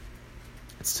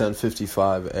It's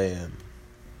 10:55 a.m.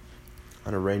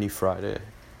 on a rainy Friday.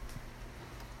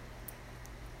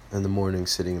 In the morning,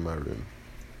 sitting in my room.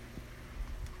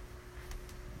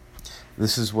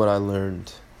 This is what I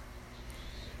learned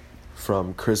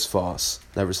from Chris Voss,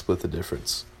 Never Split the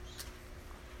Difference.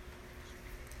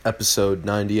 Episode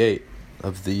 98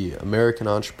 of the American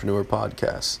Entrepreneur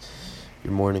Podcast.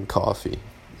 Your morning coffee,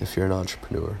 if you're an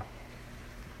entrepreneur.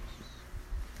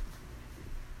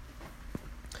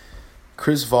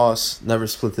 Chris Voss, Never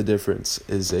Split the Difference,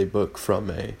 is a book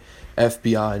from a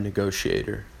FBI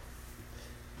negotiator.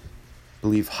 I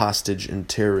believe hostage and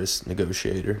terrorist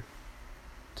negotiator,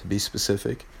 to be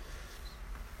specific.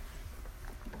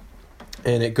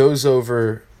 And it goes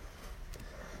over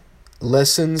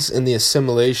lessons in the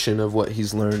assimilation of what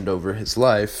he's learned over his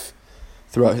life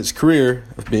throughout his career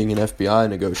of being an FBI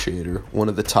negotiator, one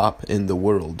of the top in the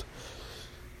world.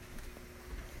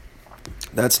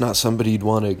 That's not somebody you'd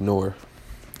want to ignore.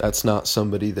 That's not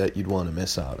somebody that you'd want to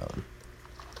miss out on.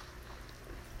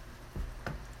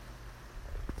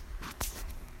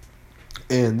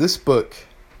 And this book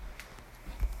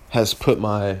has put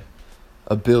my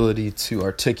ability to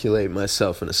articulate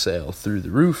myself in a sale through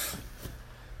the roof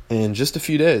in just a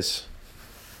few days.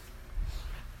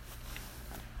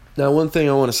 Now, one thing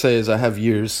I want to say is I have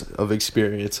years of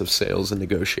experience of sales and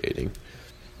negotiating.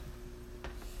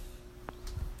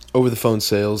 Over-the-phone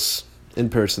sales,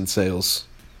 in-person sales,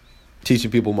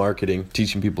 teaching people marketing,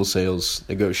 teaching people sales,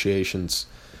 negotiations,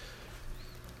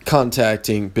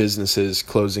 contacting businesses,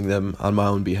 closing them on my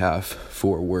own behalf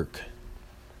for work.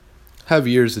 I have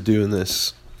years of doing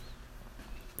this.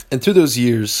 And through those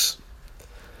years,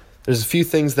 there's a few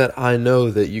things that I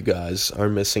know that you guys are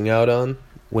missing out on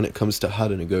when it comes to how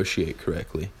to negotiate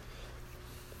correctly.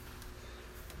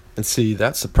 And see,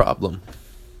 that's the problem.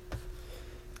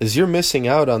 Is you're missing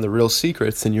out on the real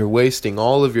secrets and you're wasting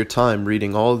all of your time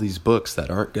reading all of these books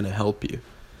that aren't going to help you.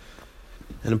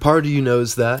 And a part of you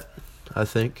knows that, I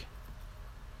think.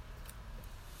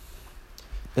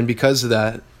 And because of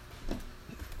that,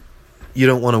 you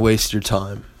don't want to waste your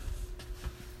time.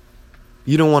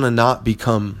 You don't want to not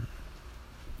become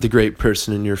the great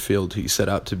person in your field who you set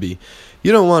out to be.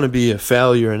 You don't want to be a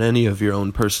failure in any of your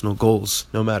own personal goals,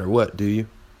 no matter what, do you?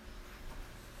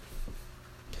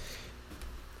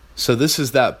 So this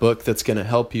is that book that's going to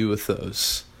help you with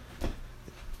those.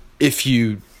 If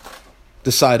you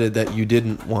decided that you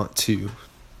didn't want to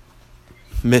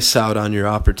miss out on your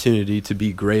opportunity to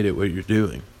be great at what you're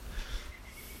doing.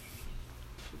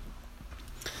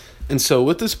 And so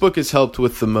what this book has helped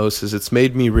with the most is it's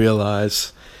made me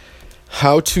realize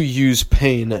how to use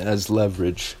pain as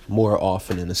leverage more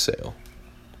often in a sale.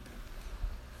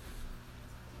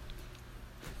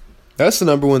 That's the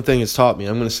number one thing it's taught me.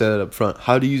 I'm going to say that up front.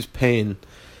 How to use pain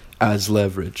as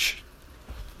leverage.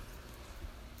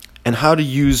 And how to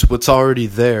use what's already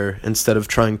there instead of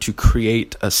trying to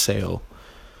create a sale.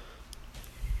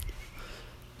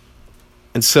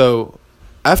 And so,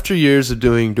 after years of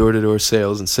doing door-to-door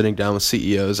sales and sitting down with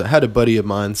CEOs, I had a buddy of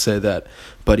mine say that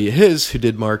a buddy of his who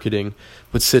did marketing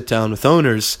would sit down with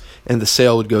owners and the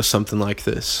sale would go something like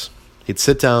this. He'd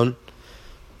sit down.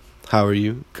 How are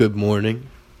you? Good morning.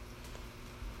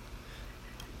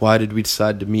 Why did we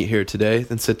decide to meet here today?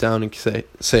 Then sit down and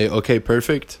say, okay,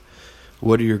 perfect.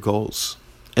 What are your goals?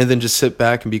 And then just sit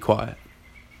back and be quiet.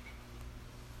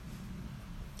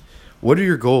 What are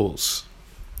your goals?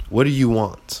 What do you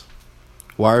want?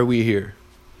 Why are we here?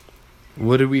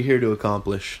 What are we here to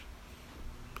accomplish?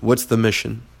 What's the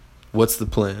mission? What's the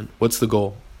plan? What's the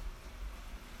goal?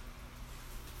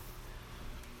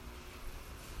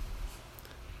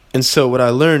 And so what I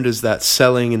learned is that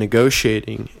selling and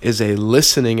negotiating is a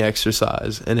listening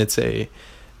exercise and it's a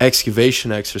excavation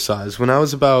exercise. When I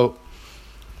was about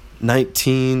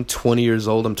 19, 20 years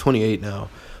old, I'm 28 now.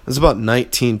 I was about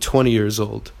 19, 20 years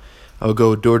old. I would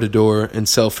go door to door and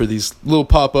sell for these little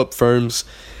pop-up firms.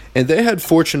 And they had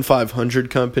Fortune 500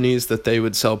 companies that they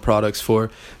would sell products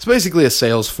for. It's basically a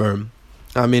sales firm.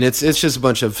 I mean, it's just a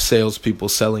bunch of salespeople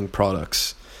selling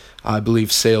products. I believe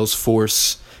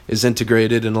Salesforce is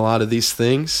integrated in a lot of these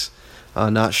things.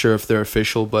 Not sure if they're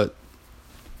official, but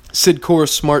Sidcore,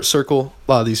 Smart Circle,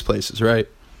 a lot of these places, right?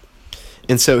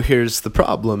 And so here's the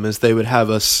problem, is they would have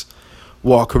us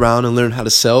walk around and learn how to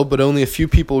sell, but only a few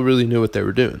people really knew what they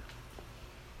were doing.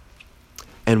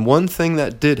 And one thing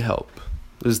that did help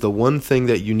is the one thing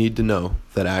that you need to know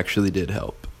that actually did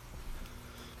help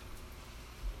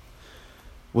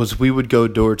was we would go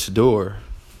door to door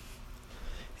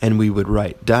and we would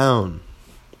write down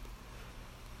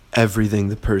everything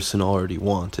the person already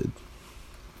wanted.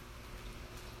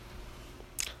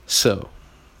 So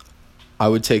I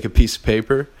would take a piece of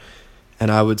paper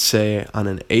and I would say on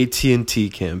an AT&T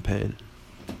campaign.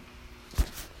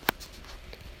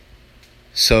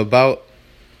 So about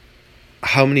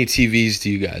how many TVs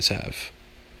do you guys have?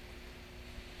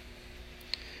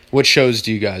 What shows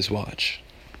do you guys watch?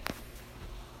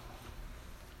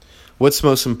 What's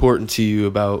most important to you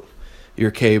about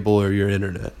your cable or your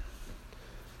internet?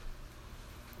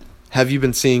 Have you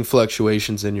been seeing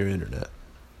fluctuations in your internet?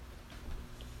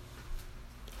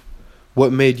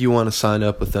 What made you want to sign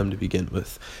up with them to begin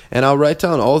with? And I'll write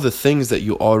down all the things that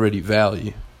you already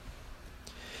value.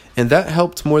 And that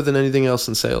helped more than anything else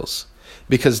in sales,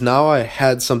 because now I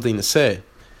had something to say.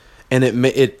 And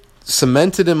it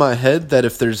cemented in my head that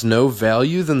if there's no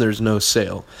value, then there's no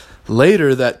sale.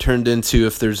 Later, that turned into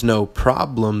if there's no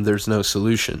problem, there's no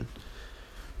solution.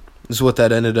 This is what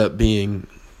that ended up being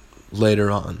later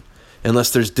on.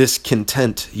 Unless there's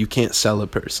discontent, you can't sell a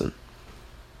person.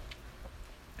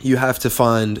 You have to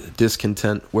find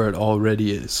discontent where it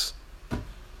already is.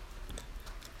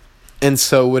 And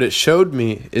so what it showed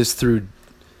me is through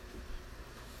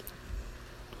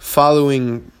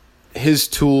following his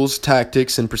tools,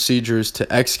 tactics, and procedures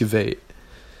to excavate,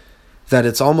 that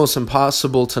it's almost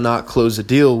impossible to not close a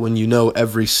deal when you know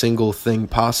every single thing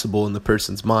possible in the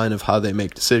person's mind of how they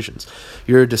make decisions.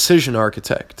 You're a decision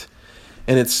architect.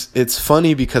 And it's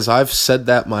funny because I've said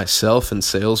that myself in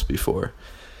sales before.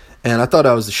 And I thought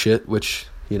I was the shit, which,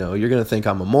 you're going to think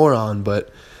I'm a moron.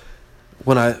 But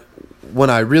when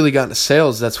I really got into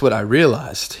sales, that's what I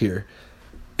realized here.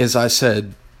 Is I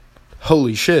said,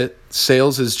 holy shit,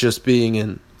 sales is just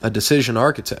being a decision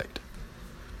architect.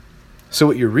 So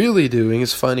what you're really doing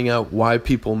is finding out why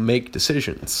people make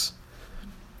decisions.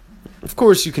 Of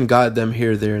course, you can guide them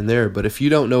here, there, and there. But if you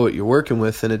don't know what you're working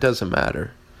with, then it doesn't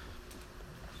matter.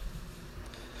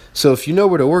 So if you know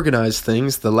where to organize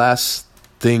things, the last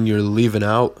thing you're leaving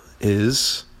out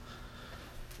is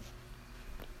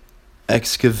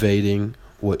excavating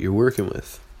what you're working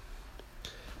with.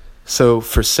 So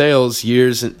for sales,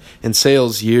 years and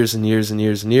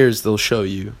years, they'll show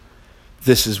you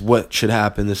this is what should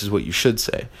happen, this is what you should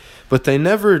say. But they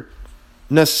never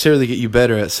necessarily get you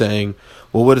better at saying,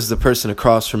 well, what does the person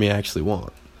across from me actually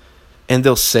want? And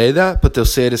they'll say that, but they'll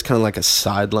say it as kind of like a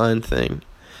sideline thing.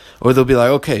 Or they'll be like,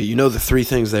 okay, the 3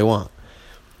 things they want.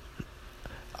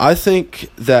 I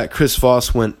think that Chris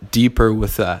Voss went deeper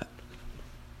with that.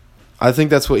 I think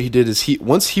that's what he did is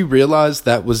once he realized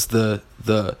that was the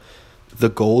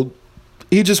gold,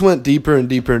 he just went deeper and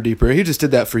deeper and deeper. He just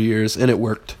did that for years, and it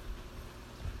worked.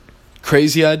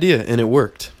 Crazy idea, and it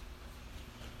worked.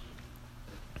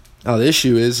 Now, the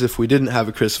issue is if we didn't have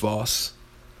a Chris Voss,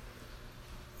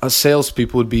 us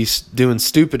salespeople would be doing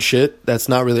stupid shit that's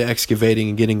not really excavating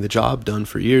and getting the job done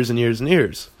for years and years and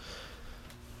years.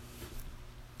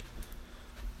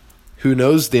 Who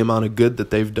knows the amount of good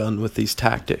that they've done with these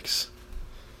tactics?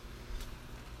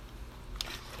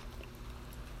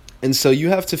 And so you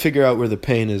have to figure out where the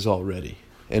pain is already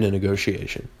in a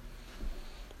negotiation.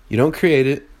 You don't create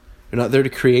it. You're not there to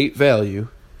create value.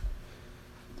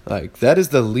 That is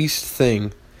the least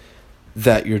thing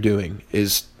that you're doing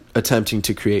is attempting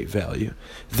to create value.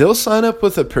 They'll sign up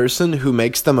with a person who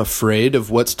makes them afraid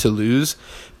of what's to lose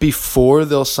before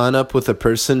they'll sign up with a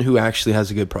person who actually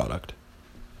has a good product.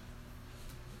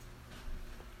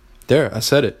 There, I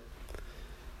said it.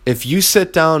 If you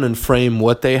sit down and frame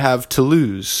what they have to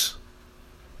lose,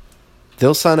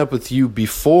 they'll sign up with you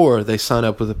before they sign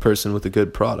up with a person with a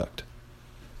good product.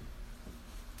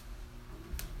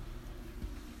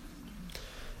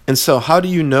 And so how do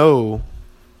you know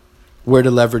where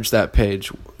to leverage that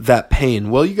pain?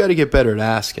 Well, you got to get better at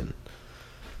asking.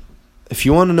 If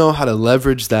you want to know how to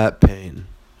leverage that pain,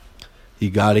 you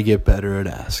got to get better at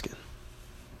asking.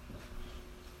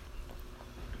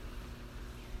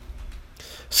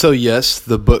 So yes,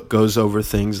 the book goes over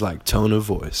things like tone of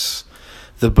voice.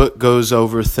 The book goes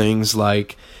over things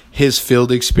like his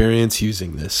field experience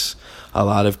using this. A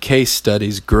lot of case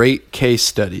studies, great case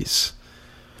studies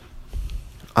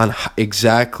on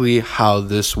exactly how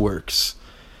this works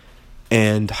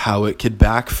and how it could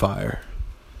backfire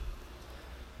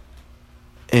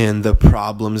and the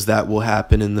problems that will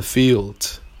happen in the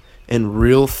field and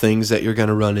real things that you're going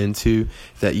to run into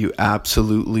that you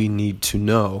absolutely need to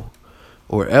know,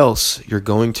 or else you're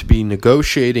going to be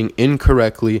negotiating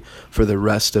incorrectly for the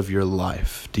rest of your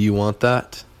life. Do you want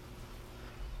that?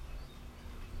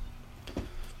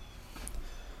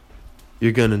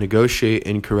 You're going to negotiate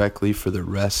incorrectly for the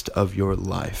rest of your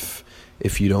life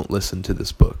if you don't listen to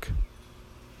this book.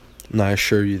 And I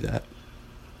assure you that.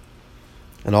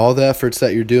 And all the efforts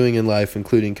that you're doing in life,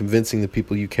 including convincing the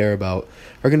people you care about,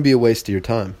 are going to be a waste of your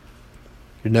time.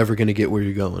 You're never going to get where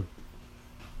you're going.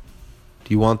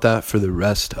 Do you want that for the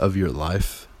rest of your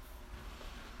life?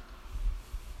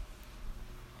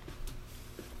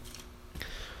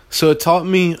 So it taught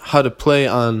me how to play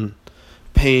on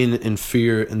pain and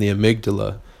fear in the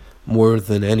amygdala more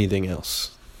than anything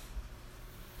else.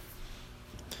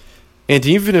 And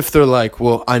even if they're like,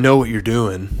 well, I know what you're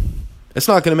doing, it's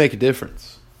not going to make a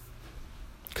difference.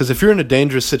 Because if you're in a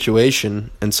dangerous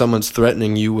situation and someone's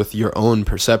threatening you with your own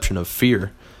perception of fear,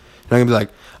 you're not going to be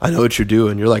like, I know what you're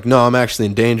doing. You're like, no, I'm actually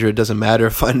in danger. It doesn't matter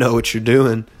if I know what you're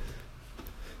doing.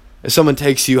 If someone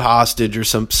takes you hostage or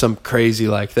some crazy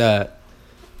like that,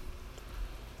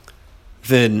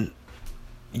 then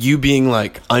you being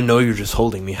like, I know you're just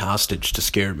holding me hostage to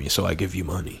scare me, so I give you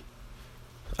money.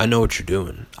 I know what you're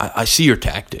doing. I see your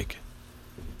tactic.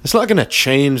 It's not going to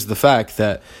change the fact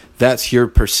that that's your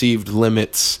perceived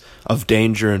limits of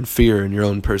danger and fear in your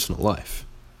own personal life.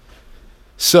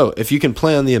 So, if you can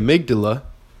play on the amygdala,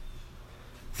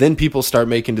 then people start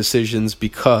making decisions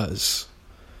because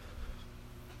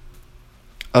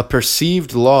a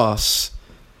perceived loss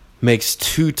makes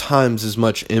 2 times as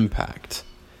much impact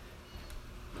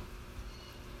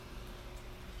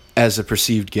as a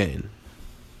perceived gain.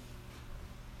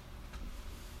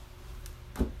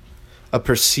 A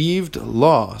perceived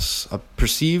loss, a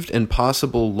perceived and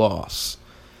possible loss,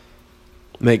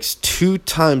 makes 2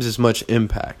 times as much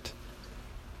impact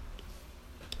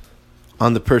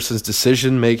on the person's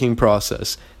decision-making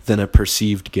process than a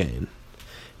perceived gain.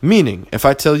 Meaning, if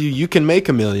I tell you you can make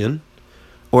 $1 million,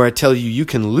 or I tell you you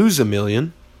can lose $1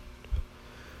 million,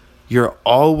 you're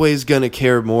always going to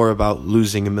care more about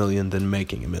losing $1 million than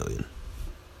making $1 million.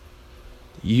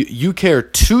 You care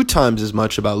 2 times as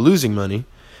much about losing money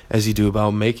as you do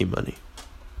about making money.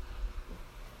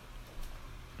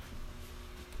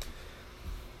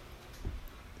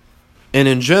 And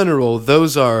in general,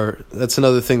 that's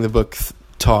another thing the book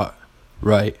taught,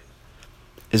 right?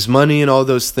 Is money and all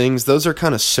those things, those are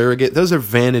kind of surrogate, those are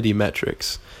vanity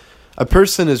metrics. A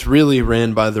person is really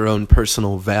ran by their own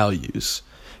personal values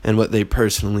and what they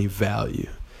personally value.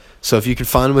 So if you can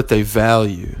find what they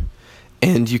value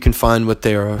and you can find what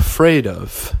they are afraid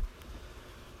of,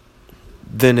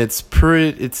 then it's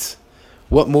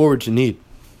what more would you need?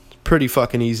 Pretty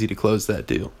fucking easy to close that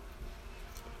deal.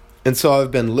 And so I've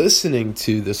been listening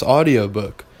to this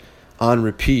audiobook on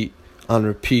repeat.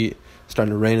 It's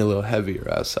starting to rain a little heavier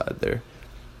outside there.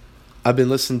 I've been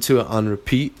listening to it on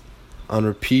repeat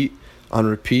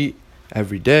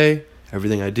every day.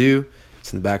 Everything I do,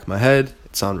 it's in the back of my head.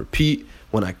 It's on repeat.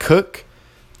 When I cook,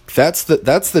 that's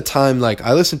the time, like,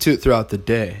 I listen to it throughout the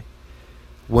day.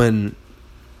 When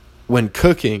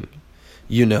cooking,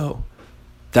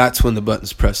 that's when the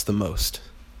buttons press the most.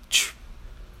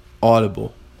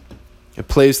 Audible. It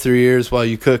plays through your ears while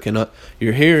you cook, and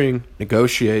you're hearing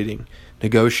negotiating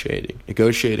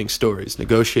stories,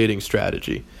 negotiating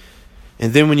strategy.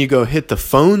 And then when you go hit the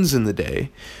phones in the day,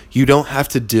 you don't have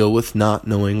to deal with not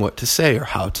knowing what to say or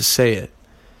how to say it.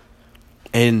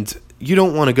 And you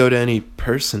don't want to go to any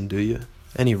person, do you?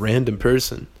 Any random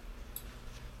person.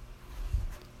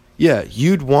 Yeah,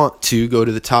 you'd want to go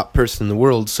to the top person in the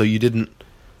world so you didn't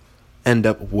end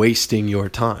up wasting your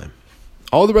time.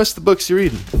 All the rest of the books you're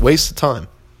reading, waste of time.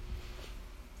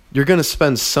 You're going to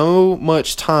spend so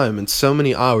much time and so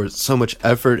many hours, so much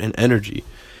effort and energy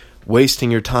wasting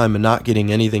your time and not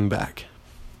getting anything back.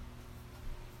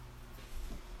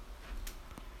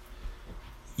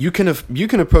 You can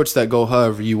approach that goal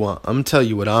however you want. I'm going to tell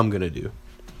you what I'm going to do.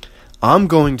 I'm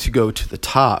going to go to the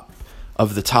top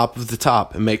of the top of the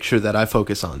top and make sure that I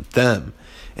focus on them.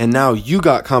 And now you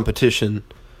got competition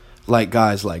like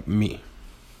guys like me,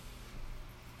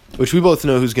 which we both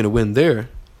know who's going to win there,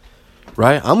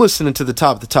 right? I'm listening to the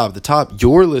top.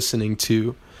 You're listening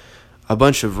to a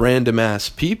bunch of random ass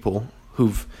people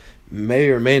who've may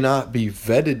or may not be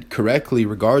vetted correctly,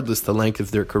 regardless the length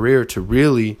of their career, to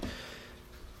really,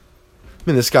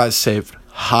 this guy's saved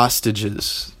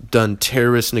hostages, done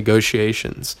terrorist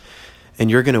negotiations, and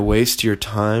you're going to waste your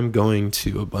time going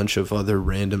to a bunch of other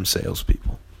random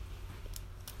salespeople.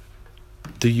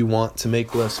 Do you want to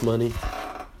make less money?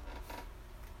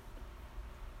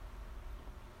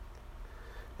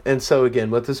 And so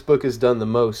again, what this book has done the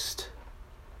most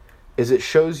is it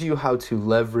shows you how to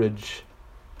leverage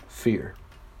fear.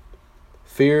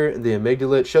 Fear, the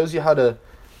amygdala, it shows you how to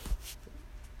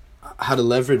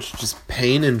leverage just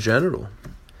pain in general.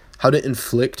 How to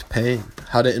inflict pain.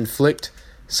 How to inflict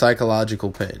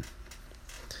psychological pain.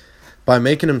 By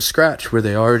making them scratch where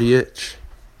they already itch.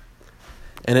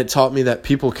 And it taught me that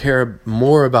people care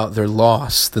more about their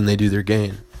loss than they do their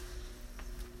gain.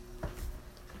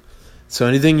 So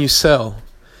anything you sell,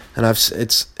 And I've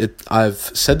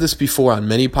said this before on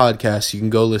many podcasts you can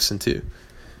go listen to.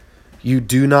 You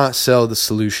do not sell the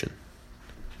solution.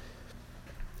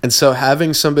 And so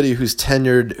having somebody who's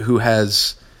tenured, who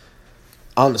has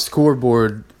on the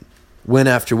scoreboard win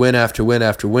after win after win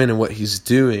after win in what he's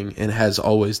doing and has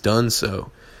always done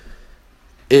so,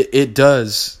 it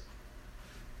does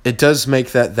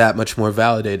make that much more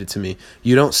validated to me.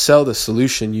 You don't sell the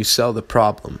solution, you sell the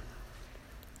problem.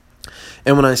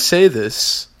 And when I say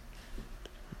this,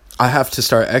 I have to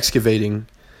start excavating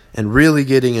and really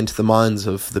getting into the minds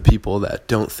of the people that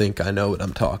don't think I know what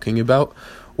I'm talking about,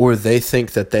 or they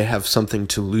think that they have something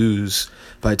to lose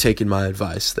by taking my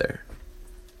advice there.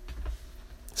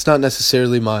 It's not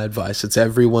necessarily my advice, it's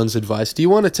everyone's advice. Do you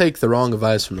want to take the wrong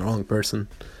advice from the wrong person?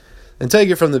 And take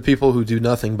it from the people who do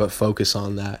nothing but focus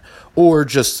on that, or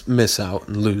just miss out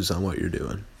and lose on what you're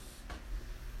doing.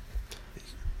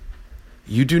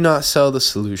 You do not sell the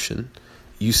solution,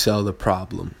 you sell the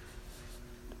problem.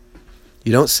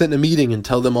 You don't sit in a meeting and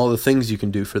tell them all the things you can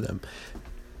do for them.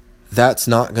 That's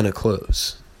not going to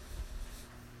close.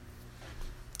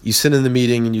 You sit in the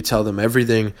meeting and you tell them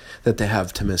everything that they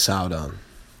have to miss out on.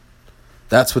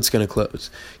 That's what's going to close.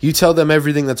 You tell them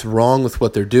everything that's wrong with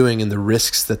what they're doing and the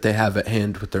risks that they have at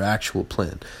hand with their actual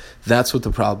plan. That's what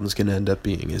the problem's going to end up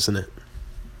being, isn't it?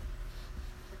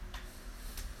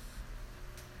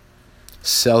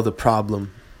 Sell the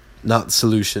problem, not the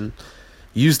solution.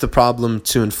 Use the problem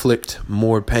to inflict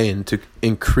more pain, to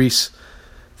increase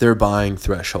their buying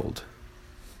threshold.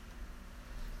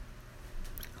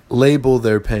 Label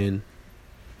their pain.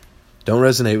 Don't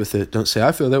resonate with it. Don't say,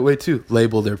 I feel that way too.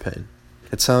 Label their pain.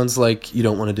 It sounds like you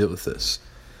don't want to deal with this.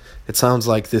 It sounds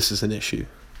like this is an issue.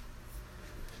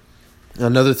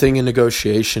 Another thing in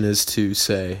negotiation is to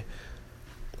say,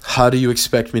 how do you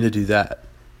expect me to do that?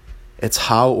 It's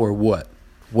how or what.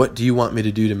 What do you want me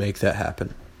to do to make that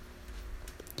happen?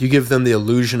 You give them the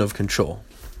illusion of control.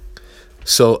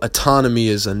 So autonomy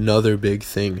is another big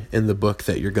thing in the book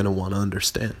that you're going to want to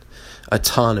understand.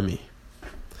 Autonomy.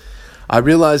 I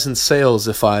realize in sales,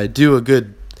 if I do a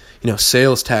good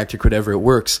sales tactic, whatever it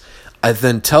works, I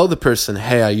then tell the person,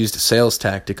 hey, I used a sales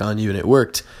tactic on you and it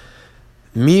worked.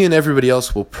 Me and everybody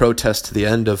else will protest to the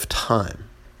end of time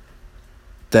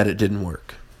that it didn't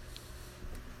work.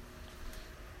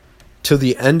 Till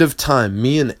the end of time,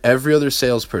 me and every other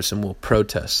salesperson will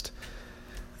protest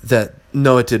that,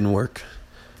 no, it didn't work.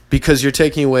 Because you're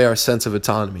taking away our sense of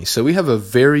autonomy. So we have a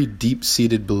very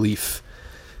deep-seated belief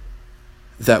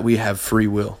that we have free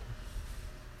will.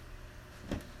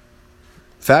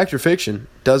 Fact or fiction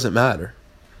doesn't matter.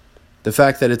 The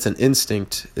fact that it's an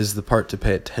instinct is the part to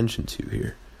pay attention to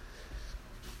here.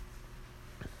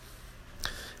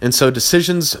 And so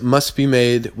decisions must be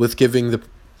made with giving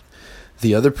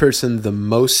the other person the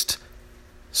most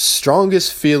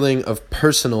strongest feeling of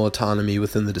personal autonomy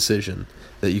within the decision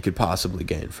that you could possibly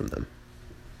gain from them.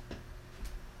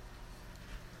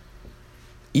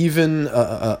 Even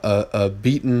a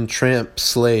beaten tramp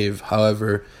slave,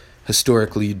 however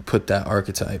historically you'd put that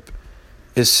archetype,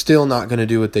 is still not going to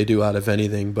do what they do out of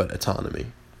anything but autonomy.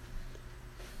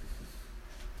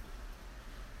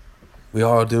 We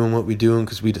are all doing what we're doing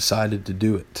because we decided to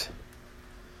do it.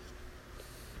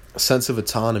 A sense of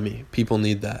autonomy. People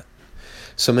need that.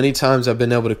 So many times I've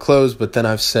been able to close, but then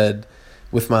I've said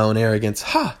with my own arrogance,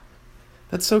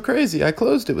 that's so crazy. I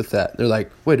closed it with that. They're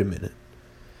like, wait a minute.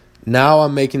 Now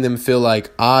I'm making them feel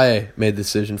like I made the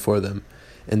decision for them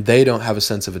and they don't have a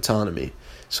sense of autonomy.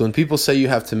 So when people say you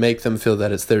have to make them feel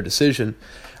that it's their decision,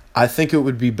 I think it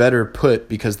would be better put,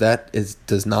 because that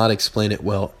does not explain it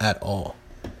well at all.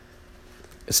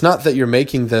 It's not that you're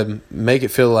making them make it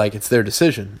feel like it's their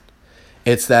decision.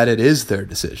 It's that it is their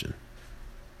decision.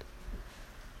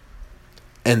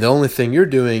 And the only thing you're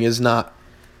doing is not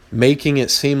making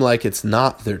it seem like it's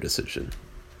not their decision.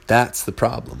 That's the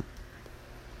problem.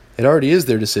 It already is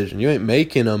their decision. You ain't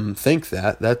making them think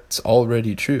that. That's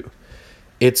already true.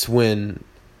 It's when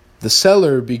the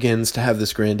seller begins to have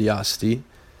this grandiosity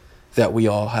that we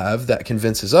all have that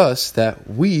convinces us that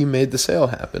we made the sale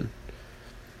happen.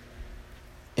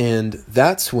 And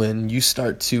that's when you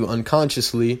start to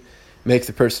unconsciously make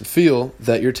the person feel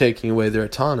that you're taking away their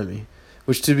autonomy.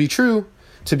 Which, to be true,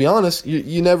 to be honest,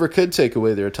 you never could take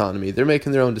away their autonomy. They're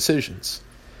making their own decisions.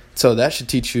 So that should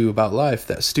teach you about life,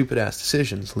 that stupid-ass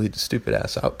decisions lead to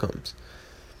stupid-ass outcomes.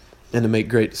 And to make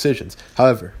great decisions.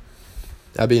 However,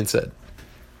 that being said,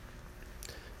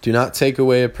 do not take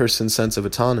away a person's sense of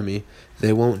autonomy.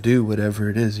 They won't do whatever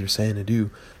it is you're saying to do,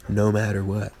 no matter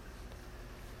what.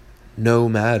 No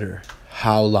matter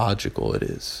how logical it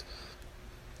is.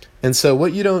 And so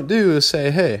what you don't do is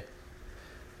say, hey,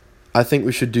 I think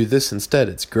we should do this instead.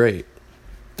 It's great.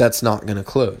 That's not going to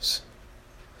close.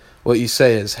 What you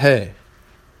say is, hey,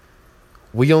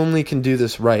 we only can do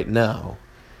this right now.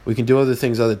 We can do other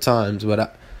things other times,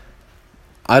 but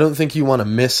I don't think you want to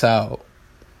miss out.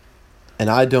 And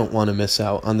I don't want to miss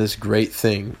out on this great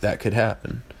thing that could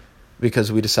happen.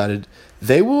 Because we decided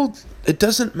it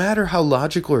doesn't matter how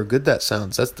logical or good that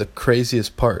sounds. That's the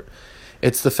craziest part.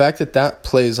 It's the fact that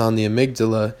plays on the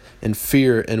amygdala and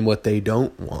fear and what they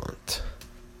don't want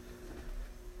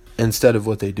instead of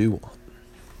what they do want.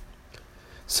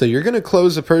 So you're going to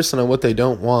close a person on what they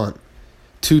don't want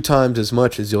 2 times as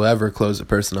much as you'll ever close a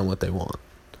person on what they want.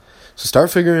 So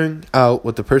start figuring out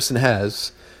what the person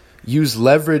has. Use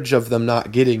leverage of them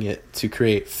not getting it to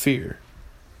create fear.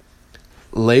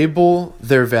 Label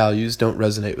their values. Don't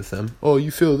resonate with them. Oh,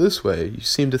 you feel this way. You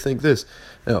seem to think this.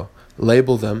 No.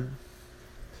 Label them.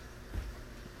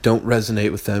 Don't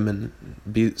resonate with them and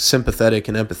be sympathetic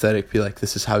and empathetic. Be like,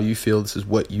 this is how you feel. This is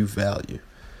what you value.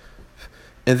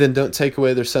 And then don't take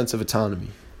away their sense of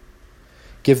autonomy.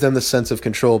 Give them the sense of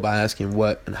control by asking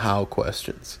what and how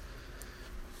questions.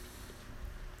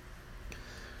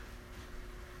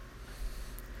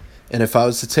 And if I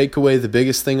was to take away the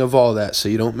biggest thing of all that, so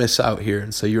you don't miss out here,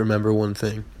 and so you remember one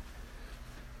thing.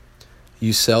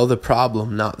 You sell the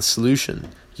problem, not the solution.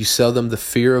 You sell them the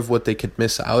fear of what they could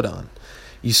miss out on.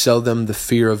 You sell them the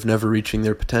fear of never reaching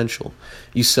their potential.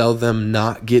 You sell them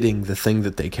not getting the thing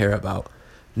that they care about.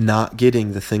 Not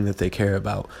getting the thing that they care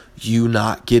about. You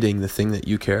not getting the thing that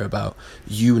you care about.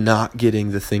 You not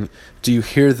getting the thing. Do you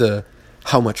hear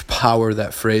how much power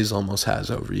that phrase almost has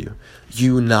over you?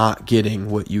 You not getting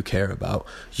what you care about.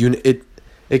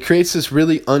 It creates this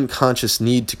really unconscious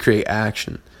need to create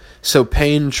action. So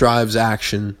pain drives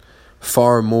action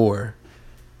far more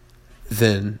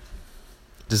than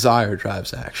desire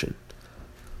drives action.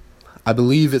 I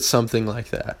believe it's something like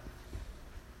that.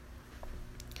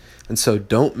 And so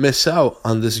don't miss out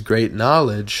on this great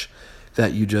knowledge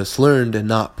that you just learned and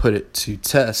not put it to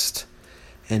test.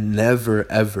 And never,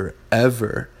 ever,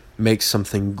 ever make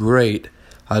something great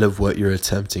out of what you're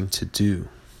attempting to do.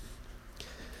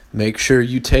 Make sure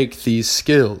you take these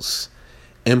skills,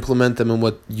 implement them in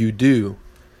what you do,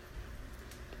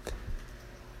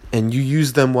 and you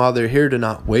use them while they're here to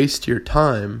not waste your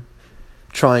time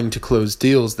trying to close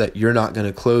deals that you're not going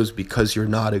to close because you're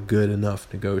not a good enough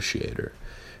negotiator.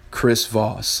 Chris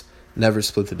Voss, never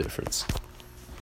split the difference.